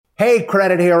Hey,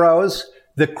 credit heroes.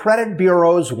 The credit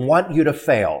bureaus want you to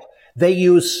fail. They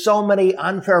use so many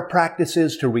unfair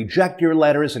practices to reject your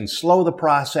letters and slow the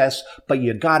process, but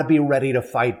you gotta be ready to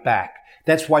fight back.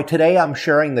 That's why today I'm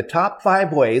sharing the top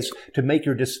 5 ways to make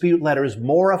your dispute letters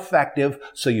more effective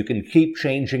so you can keep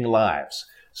changing lives.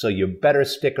 So you better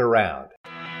stick around.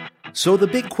 So the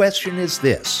big question is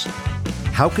this: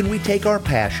 how can we take our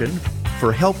passion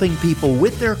for helping people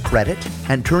with their credit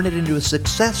and turn it into a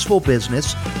successful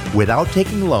business without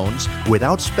taking loans,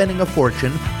 without spending a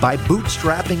fortune, by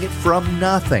bootstrapping it from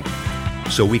nothing,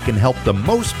 so we can help the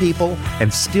most people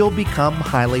and still become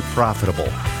highly profitable?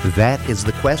 That is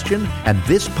the question, and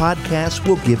this podcast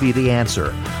will give you the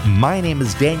answer. My name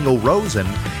is Daniel Rosen,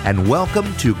 and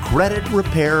welcome to Credit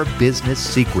Repair Business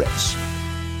Secrets.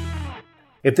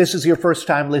 If this is your first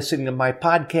time listening to my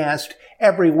podcast,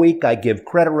 every week I give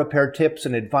credit repair tips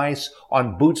and advice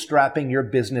on bootstrapping your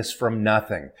business from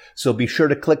nothing. So be sure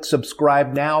to click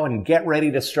subscribe now and get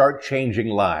ready to start changing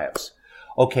lives.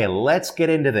 Okay, let's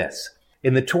get into this.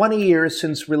 In the 20 years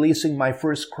since releasing my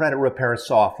first credit repair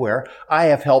software, I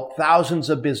have helped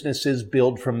thousands of businesses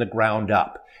build from the ground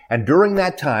up. And during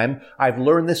that time, I've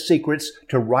learned the secrets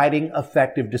to writing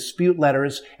effective dispute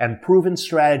letters and proven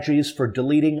strategies for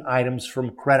deleting items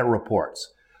from credit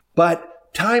reports. But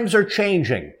times are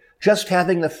changing. Just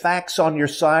having the facts on your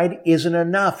side isn't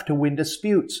enough to win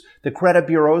disputes. The credit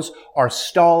bureaus are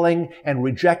stalling and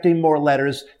rejecting more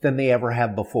letters than they ever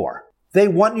have before. They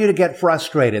want you to get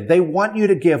frustrated. They want you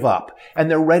to give up,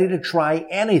 and they're ready to try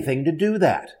anything to do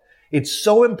that. It's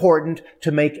so important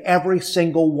to make every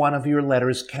single one of your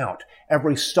letters count.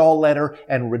 Every stall letter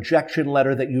and rejection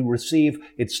letter that you receive,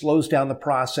 it slows down the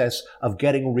process of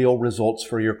getting real results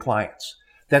for your clients.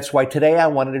 That's why today I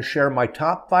wanted to share my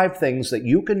top 5 things that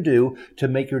you can do to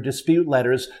make your dispute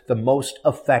letters the most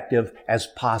effective as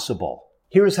possible.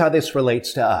 Here's how this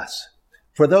relates to us.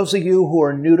 For those of you who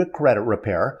are new to credit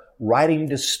repair, writing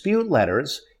dispute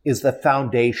letters is the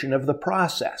foundation of the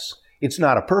process. It's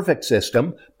not a perfect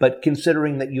system, but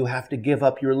considering that you have to give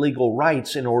up your legal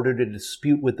rights in order to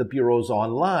dispute with the bureaus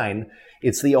online,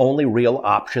 it's the only real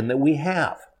option that we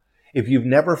have. If you've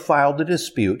never filed a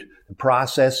dispute, the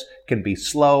process can be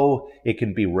slow, it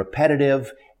can be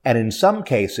repetitive, and in some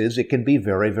cases, it can be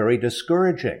very, very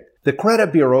discouraging. The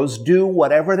credit bureaus do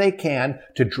whatever they can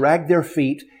to drag their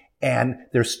feet, and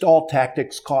their stall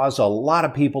tactics cause a lot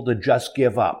of people to just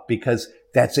give up because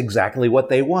that's exactly what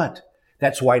they want.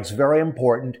 That's why it's very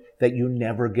important that you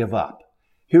never give up.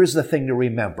 Here's the thing to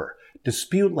remember.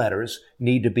 Dispute letters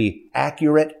need to be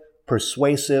accurate,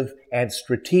 persuasive, and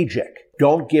strategic.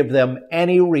 Don't give them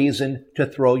any reason to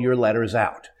throw your letters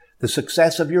out. The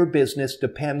success of your business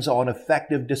depends on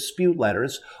effective dispute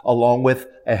letters along with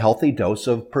a healthy dose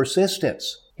of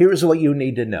persistence. Here's what you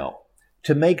need to know.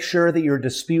 To make sure that your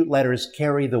dispute letters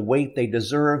carry the weight they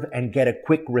deserve and get a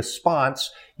quick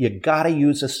response, you gotta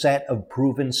use a set of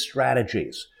proven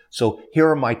strategies. So here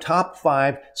are my top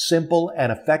 5 simple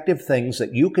and effective things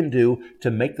that you can do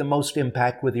to make the most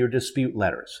impact with your dispute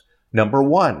letters. Number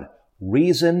 1,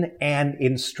 reason and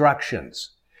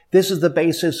instructions. This is the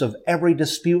basis of every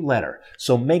dispute letter,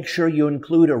 so make sure you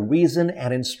include a reason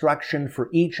and instruction for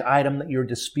each item that you're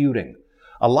disputing.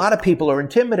 A lot of people are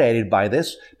intimidated by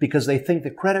this because they think the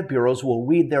credit bureaus will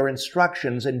read their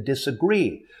instructions and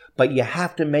disagree. But you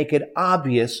have to make it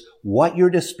obvious what you're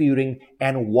disputing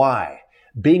and why.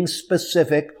 Being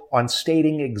specific on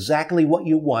stating exactly what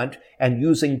you want and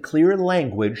using clear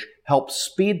language helps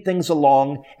speed things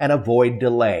along and avoid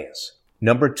delays.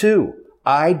 Number 2,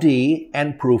 ID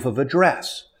and proof of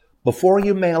address. Before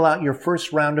you mail out your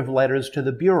first round of letters to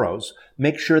the bureaus,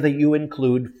 make sure that you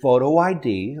include photo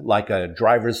ID, like a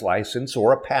driver's license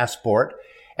or a passport,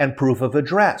 and proof of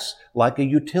address, like a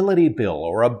utility bill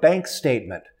or a bank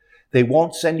statement. They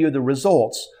won't send you the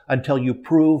results until you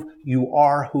prove you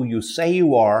are who you say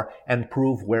you are and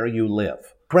prove where you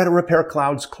live. Credit Repair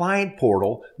Cloud's client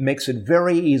portal makes it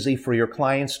very easy for your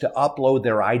clients to upload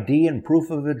their ID and proof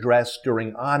of address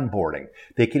during onboarding.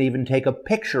 They can even take a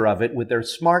picture of it with their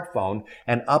smartphone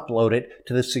and upload it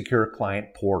to the secure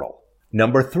client portal.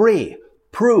 Number 3,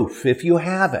 proof if you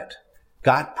have it.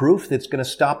 Got proof that's going to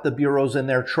stop the bureaus in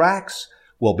their tracks?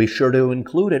 Well, be sure to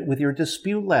include it with your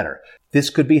dispute letter. This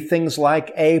could be things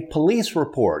like a police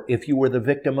report if you were the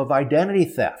victim of identity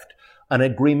theft, an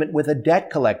agreement with a debt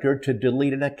collector to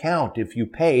delete an account if you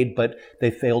paid but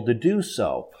they failed to do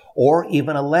so, or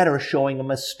even a letter showing a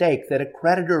mistake that a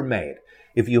creditor made.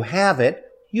 If you have it,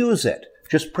 use it.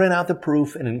 Just print out the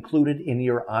proof and include it in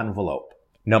your envelope.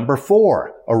 Number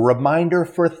 4, a reminder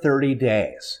for 30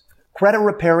 days. Credit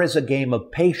repair is a game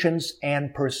of patience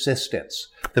and persistence.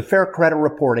 The Fair Credit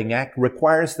Reporting Act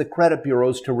requires the credit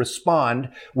bureaus to respond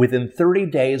within 30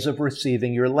 days of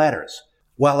receiving your letters.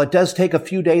 While it does take a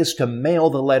few days to mail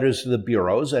the letters to the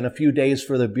bureaus and a few days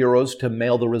for the bureaus to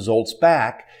mail the results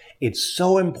back, it's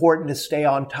so important to stay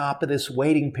on top of this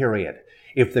waiting period.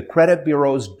 If the credit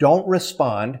bureaus don't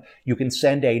respond, you can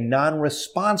send a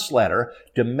non-response letter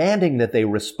demanding that they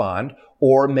respond,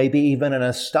 or maybe even an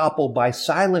estoppel by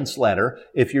silence letter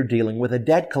if you're dealing with a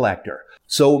debt collector.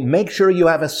 So make sure you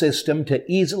have a system to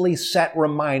easily set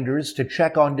reminders to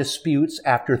check on disputes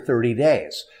after 30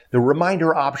 days. The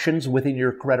reminder options within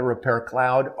your Credit Repair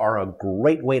Cloud are a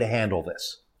great way to handle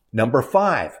this. Number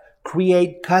 5,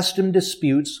 create custom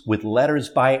disputes with letters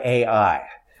by AI.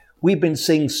 We've been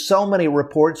seeing so many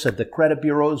reports that the credit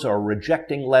bureaus are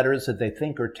rejecting letters that they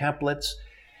think are templates,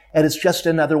 and it's just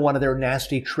another one of their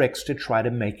nasty tricks to try to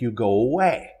make you go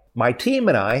away. My team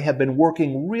and I have been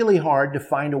working really hard to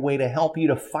find a way to help you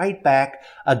to fight back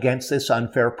against this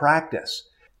unfair practice.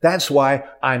 That's why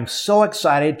I'm so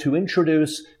excited to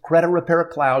introduce Credit Repair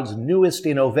Cloud's newest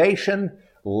innovation,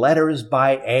 Letters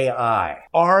by AI.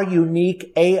 Our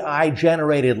unique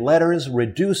AI-generated letters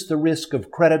reduce the risk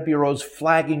of credit bureaus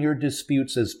flagging your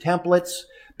disputes as templates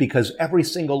because every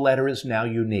single letter is now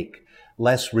unique.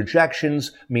 Less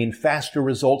rejections mean faster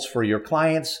results for your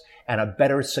clients and a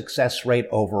better success rate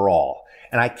overall.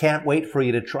 And I can't wait for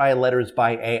you to try Letters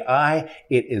by AI.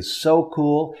 It is so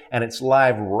cool, and it's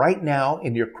live right now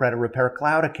in your Credit Repair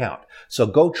Cloud account. So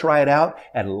go try it out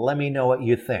and let me know what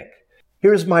you think.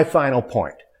 Here's my final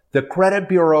point. The credit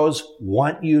bureaus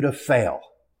want you to fail.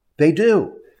 They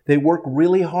do. They work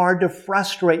really hard to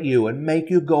frustrate you and make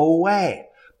you go away.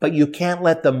 But you can't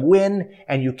let them win,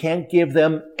 and you can't give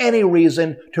them any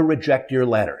reason to reject your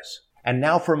letters. And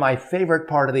now for my favorite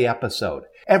part of the episode.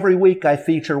 Every week I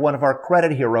feature one of our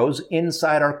credit heroes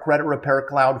inside our Credit Repair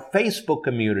Cloud Facebook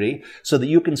community so that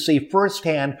you can see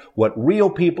firsthand what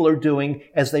real people are doing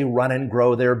as they run and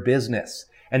grow their business.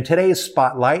 And today's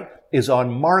spotlight is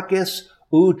on Marcus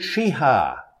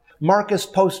Uchiha. Marcus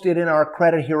posted in our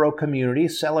Credit Hero community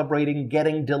celebrating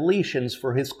getting deletions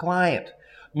for his client.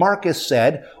 Marcus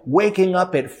said, waking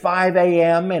up at 5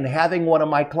 a.m. and having one of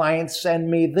my clients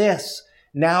send me this.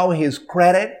 Now his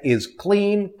credit is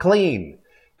clean.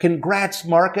 Congrats,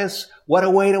 Marcus. What a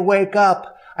way to wake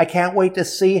up. I can't wait to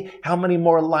see how many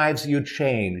more lives you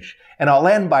change. And I'll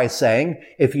end by saying,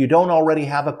 if you don't already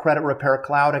have a Credit Repair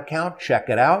Cloud account, check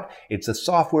it out. It's a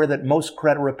software that most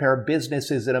credit repair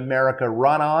businesses in America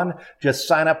run on. Just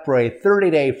sign up for a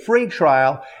 30-day free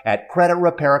trial at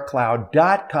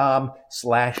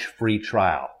creditrepaircloud.com/free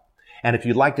trial. And if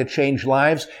you'd like to change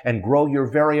lives and grow your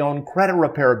very own credit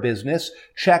repair business,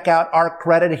 check out our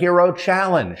Credit Hero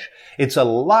Challenge. It's a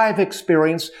live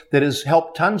experience that has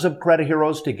helped tons of credit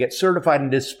heroes to get certified in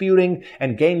disputing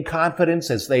and gain confidence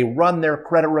as they run their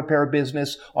credit repair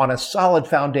business on a solid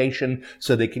foundation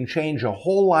so they can change a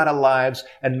whole lot of lives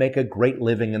and make a great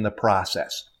living in the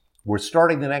process. We're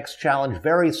starting the next challenge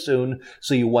very soon,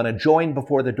 so you want to join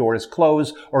before the doors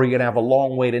close, or you're going to have a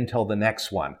long wait until the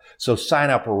next one. So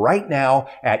sign up right now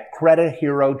at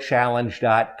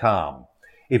CreditHeroChallenge.com.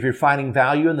 If you're finding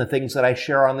value in the things that I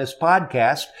share on this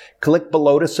podcast, click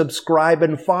below to subscribe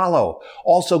and follow.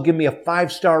 Also, give me a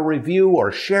 5-star review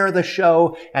or share the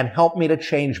show and help me to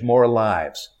change more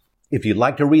lives. If you'd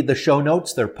like to read the show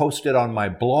notes, they're posted on my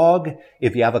blog.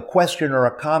 If you have a question or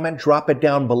a comment, drop it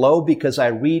down below because I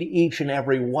read each and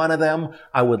every one of them.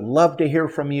 I would love to hear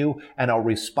from you, and I'll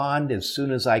respond as soon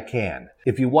as I can.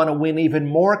 If you want to win even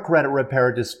more credit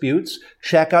repair disputes,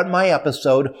 check out my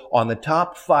episode on the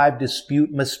top 5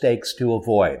 dispute mistakes to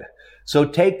avoid. So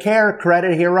take care,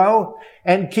 Credit Hero,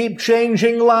 and keep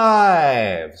changing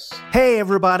lives. Hey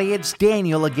everybody, it's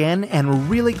Daniel again, and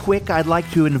really quick, I'd like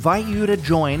to invite you to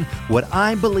join what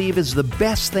I believe is the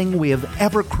best thing we have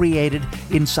ever created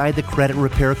inside the Credit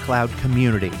Repair Cloud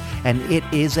community. And it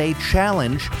is a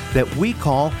challenge that we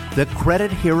call the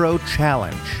Credit Hero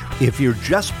Challenge. If you're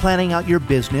just planning out your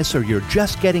business or you're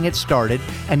just getting it started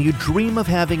and you dream of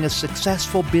having a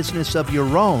successful business of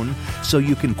your own so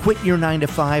you can quit your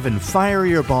 9-to-5 and fire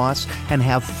your boss and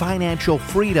have financial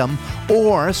freedom,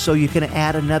 or so you can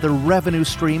add another revenue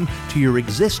stream to your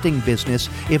existing business,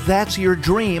 if that's your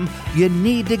dream, you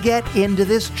need to get into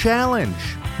this challenge.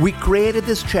 We created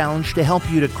this challenge to help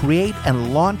you to create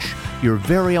and launch your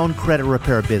very own credit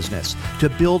repair business, to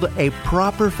build a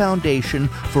proper foundation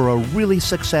for a really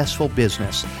successful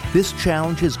business. This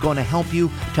challenge is going to help you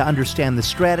to understand the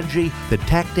strategy, the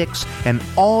tactics, and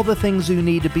all the things you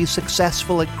need to be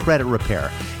successful at credit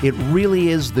repair. It really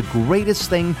is the greatest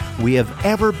thing we have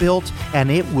ever built,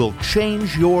 and it will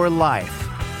change your life.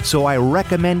 So I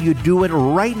recommend you do it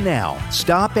right now.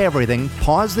 Stop everything,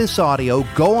 pause this audio,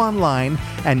 go online,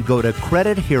 and go to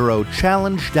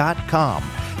CreditHeroChallenge.com.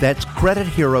 That's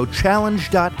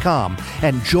CreditHeroChallenge.com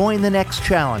and join the next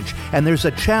challenge. And there's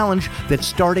a challenge that's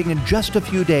starting in just a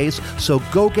few days, so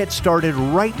go get started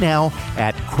right now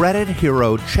at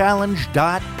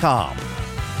CreditHeroChallenge.com.